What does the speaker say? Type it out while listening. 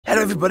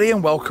Hello everybody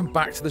and welcome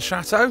back to the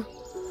chateau.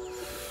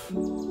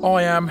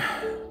 I am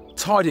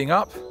tidying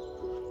up,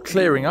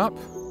 clearing up,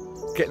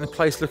 getting the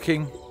place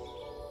looking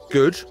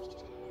good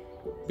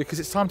because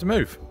it's time to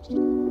move.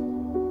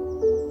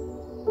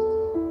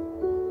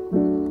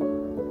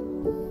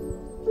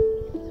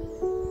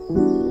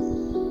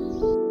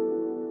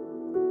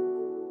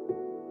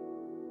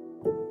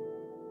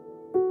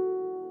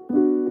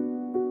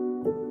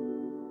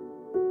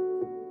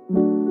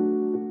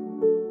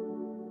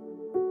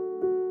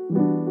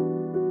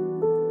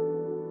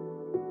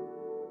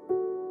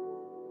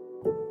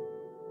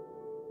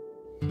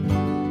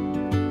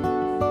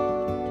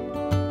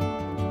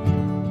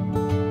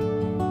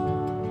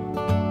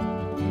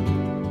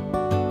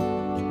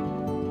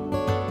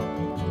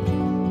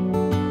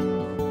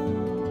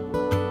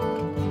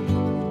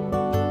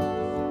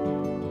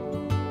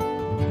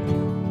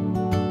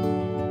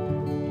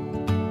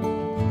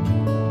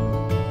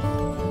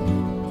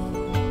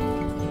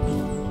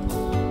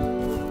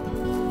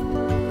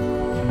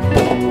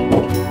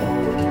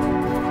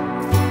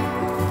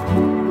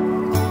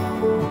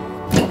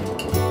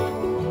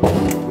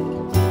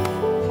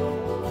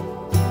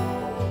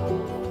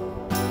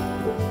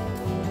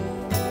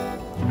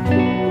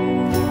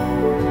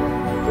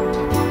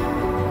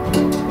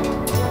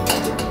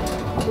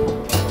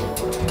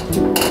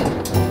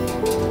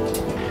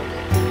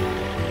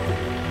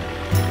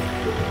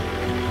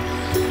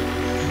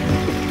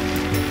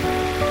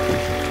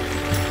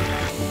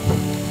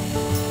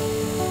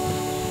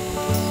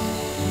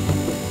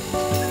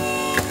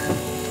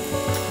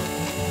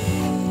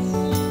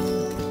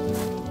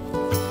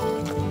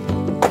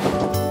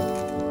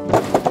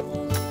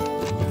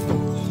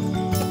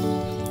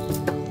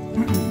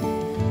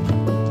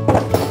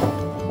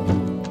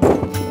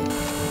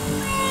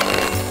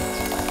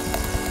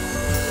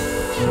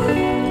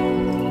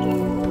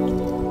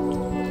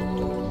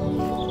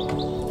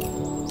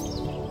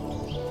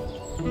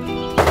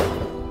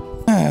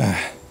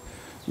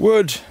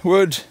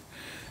 Wood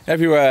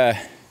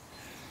everywhere,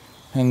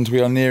 and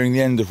we are nearing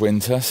the end of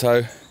winter,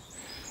 so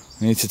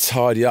we need to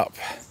tidy up.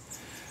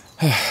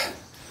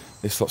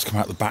 This lot's come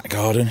out the back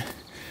garden,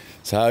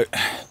 so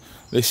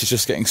this is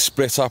just getting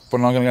split up,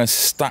 and I'm going to go and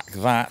stack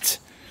that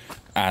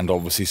and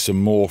obviously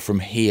some more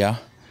from here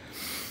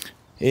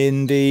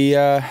in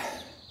the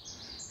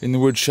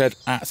woodshed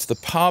at the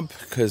pub,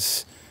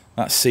 because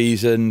that's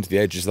seasoned. The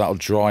edges that'll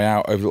dry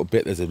out over a little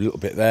bit. There's a little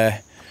bit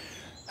there.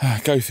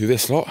 Go through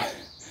this lot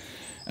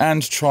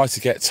and try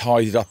to get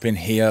tidied up in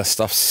here,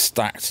 stuff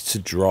stacked to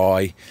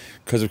dry,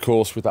 because of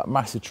course with that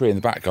massive tree in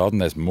the back garden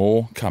there's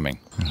more coming.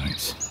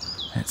 Right,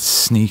 let's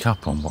sneak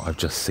up on what I've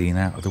just seen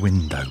out of the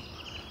window.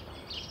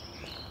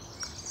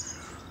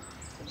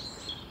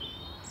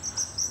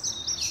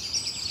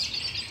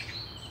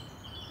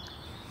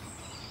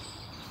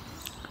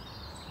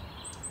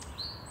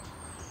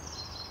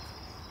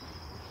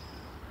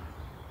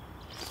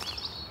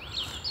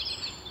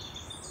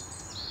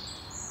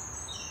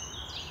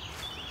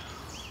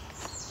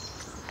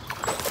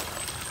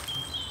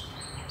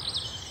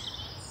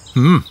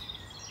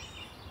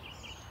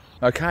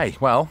 Okay,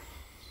 well,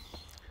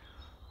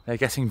 they're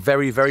getting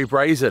very, very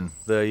brazen,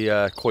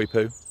 the koi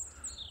poo,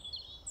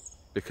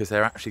 because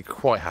they're actually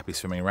quite happy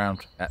swimming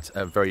around at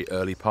a very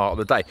early part of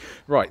the day.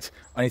 Right,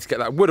 I need to get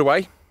that wood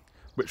away,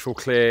 which will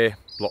clear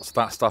lots of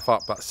that stuff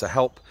up. That's to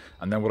help.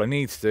 And then what I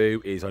need to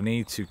do is I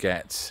need to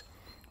get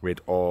rid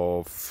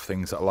of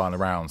things that are lying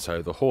around.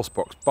 So the horse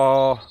box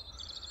bar,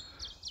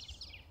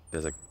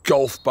 there's a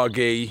golf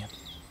buggy,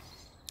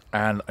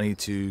 and I need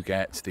to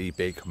get the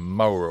big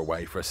mower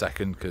away for a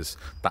second because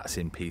that's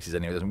in pieces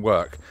anyway, it doesn't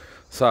work.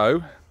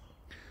 So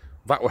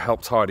that will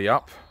help tidy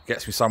up,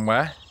 gets me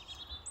somewhere.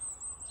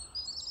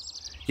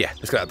 Yeah,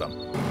 let's get that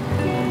done.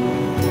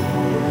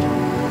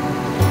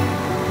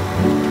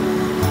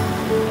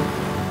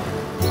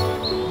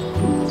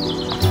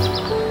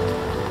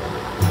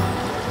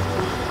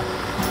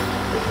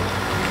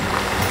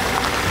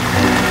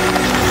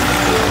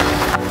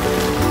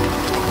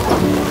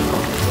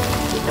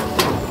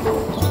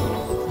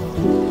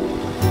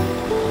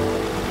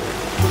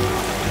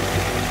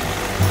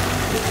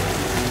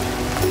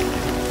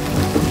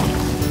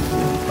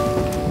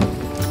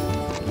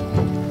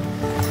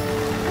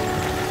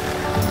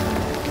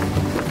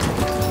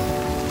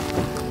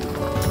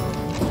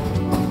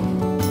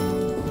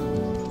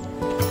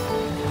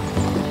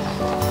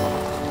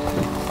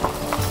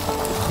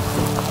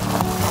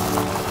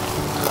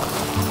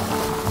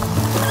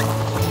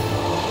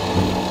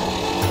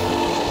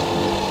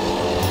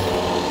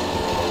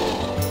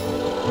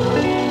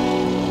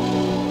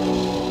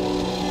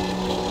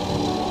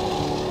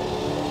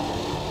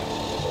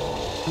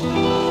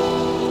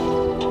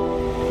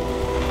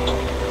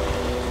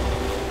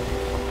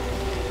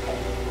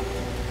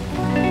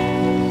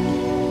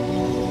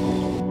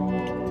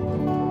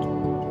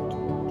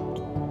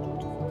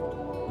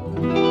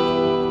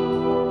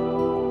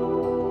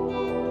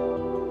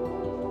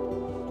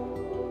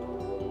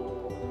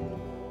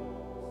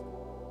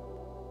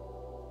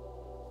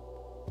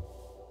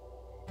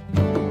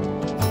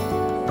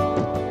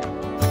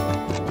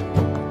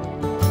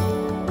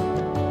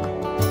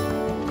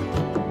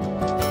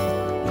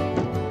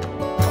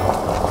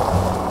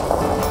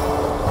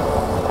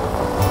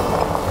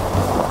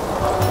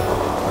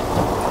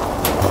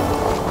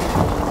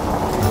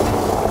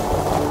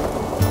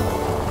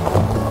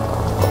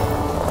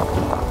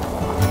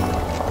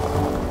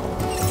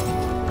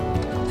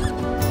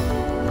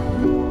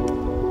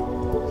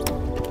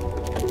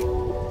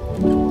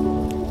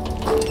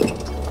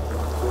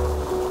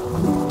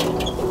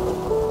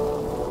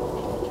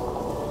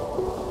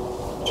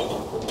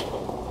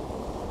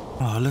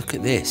 Oh, look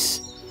at this.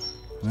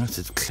 I'm going to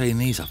have to clean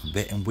these up a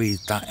bit and weed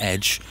that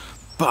edge.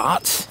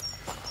 But,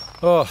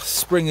 oh,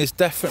 spring is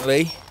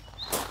definitely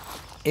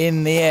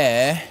in the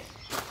air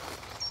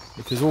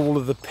because all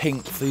of the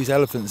pink for these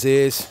elephants'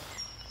 ears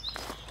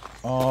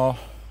are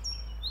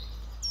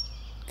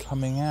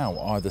coming out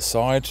either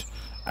side.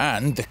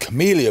 And the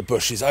camellia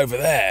bushes over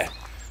there.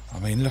 I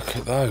mean, look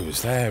at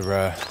those.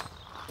 They're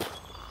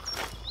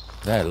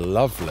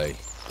lovely.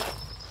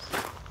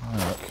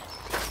 Look,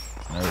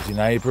 nosy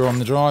neighbour on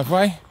the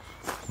driveway.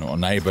 Not a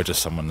neighbour,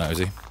 just someone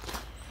nosy.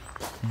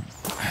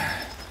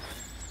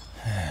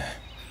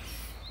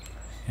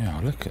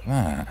 Yeah, look at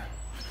that.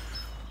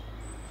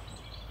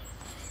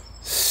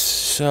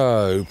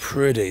 So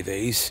pretty,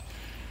 these.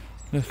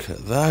 Look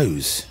at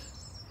those.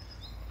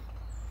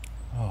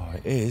 Oh,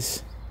 it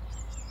is.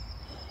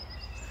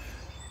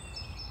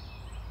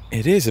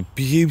 It is a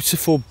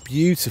beautiful,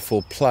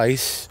 beautiful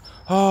place.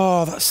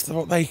 Oh, that's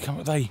what they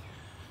come.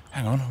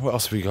 Hang on, what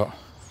else have we got?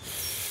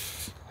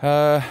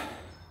 Oh,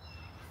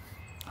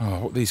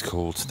 what are these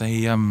called?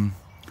 The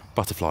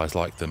butterflies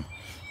like them.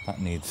 That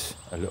needs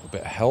a little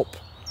bit of help.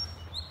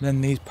 Then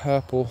these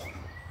purple.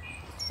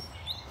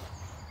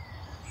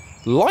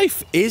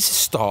 Life is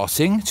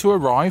starting to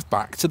arrive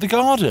back to the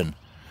garden,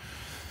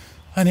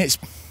 and it's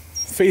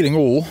feeling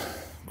all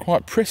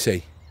quite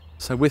pretty.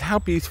 So with how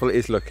beautiful it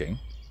is looking,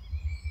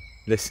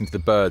 listen to the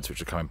birds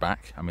which are coming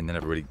back. I mean, they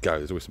never really go.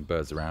 There's always some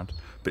birds around,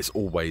 but it's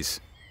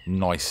always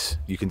nice.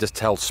 You can just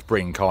tell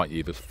spring, can't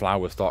you? The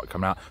flowers start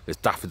coming out. There's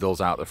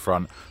daffodils out the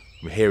front.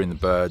 We're hearing the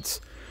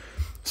birds.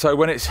 So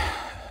when it's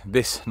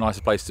this nice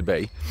a place to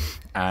be,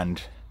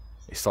 and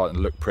it's starting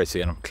to look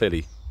pretty, and I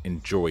clearly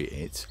enjoy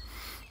it,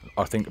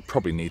 I think I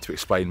probably need to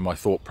explain my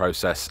thought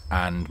process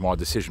and my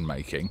decision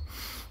making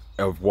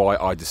of why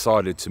I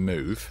decided to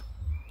move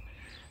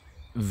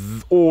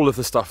all of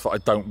the stuff that I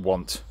don't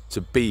want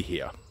to be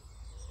here.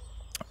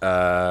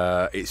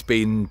 It's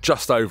been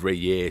just over a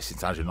year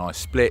since Andrew and I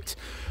split.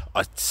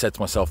 I said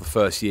to myself the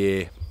first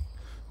year,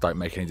 don't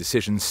make any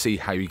decisions, see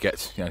how you get,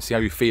 see how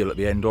you feel at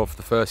the end of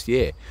the first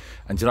year.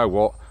 And you know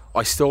what?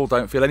 I still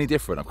don't feel any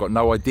different. I've got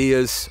no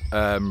ideas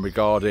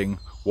regarding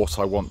what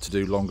I want to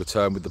do longer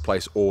term with the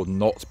place or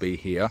not be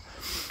here.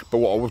 But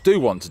what I do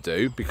want to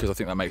do, because I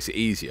think that makes it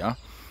easier,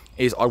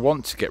 is I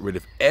want to get rid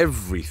of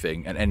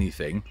everything and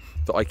anything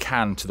that I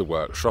can to the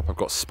workshop. I've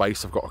got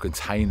space, I've got a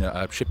container,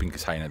 a shipping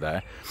container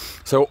there.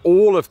 So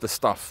all of the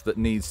stuff that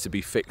needs to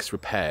be fixed,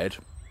 repaired,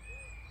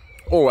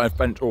 or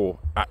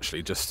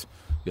actually just,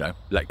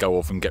 let go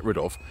of and get rid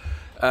of,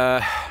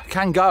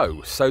 can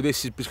go. So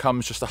this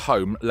becomes just a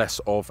home, less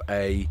of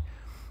a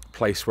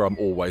place where I'm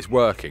always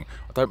working.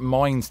 I don't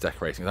mind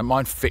decorating, I don't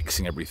mind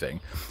fixing everything,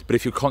 but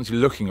if you're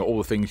constantly looking at all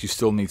the things you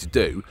still need to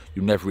do,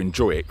 you never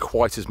enjoy it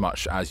quite as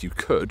much as you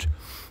could,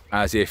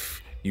 as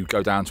if you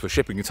go down to a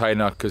shipping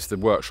container because the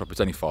workshop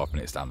is only 5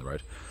 minutes down the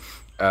road.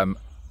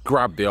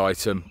 Grab the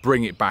item,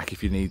 bring it back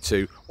if you need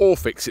to, or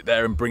fix it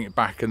there and bring it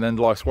back, and then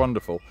life's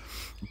wonderful.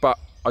 But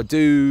I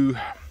do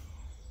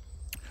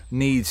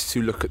need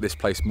to look at this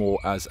place more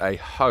as a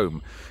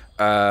home.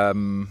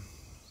 There's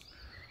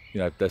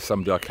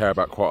somebody I care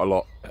about quite a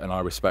lot, and I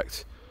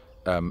respect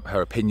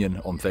her opinion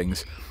on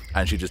things,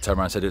 and she just turned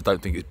around and said, I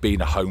don't think it's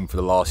been a home for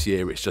the last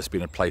year, it's just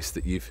been a place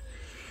that you've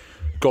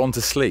gone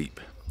to sleep.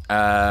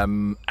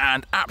 And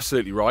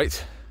absolutely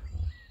right,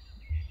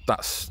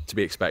 that's to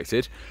be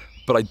expected,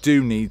 but I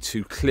do need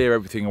to clear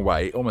everything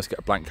away, almost get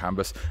a blank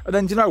canvas, and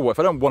then, do you know what, if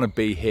I don't want to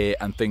be here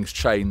and things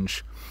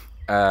change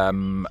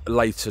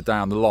later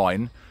down the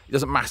line, it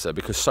doesn't matter,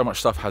 because so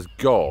much stuff has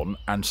gone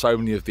and so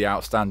many of the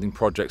outstanding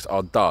projects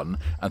are done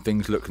and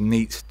things look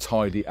neat,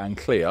 tidy and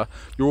clear.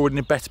 You're already in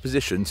a better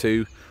position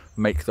to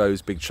make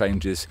those big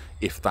changes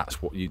if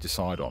that's what you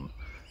decide on.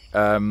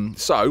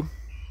 So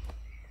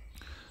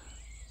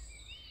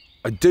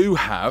I do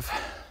have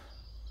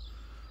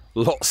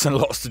lots and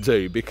lots to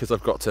do, because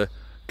I've got to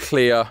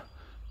clear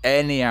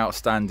any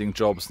outstanding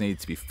jobs need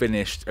to be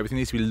finished, everything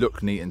needs to be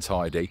look neat and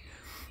tidy,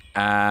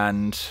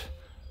 and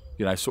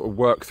sort of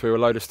work through a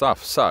load of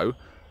stuff. So,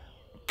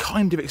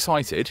 kind of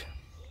excited,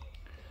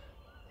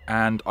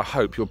 and I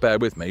hope you'll bear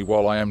with me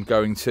while I am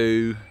going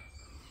to,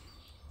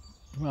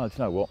 well, do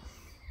you know what?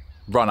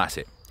 Run at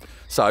it.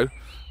 So,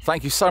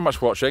 thank you so much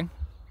for watching.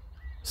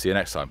 See you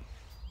next time.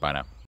 Bye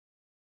now.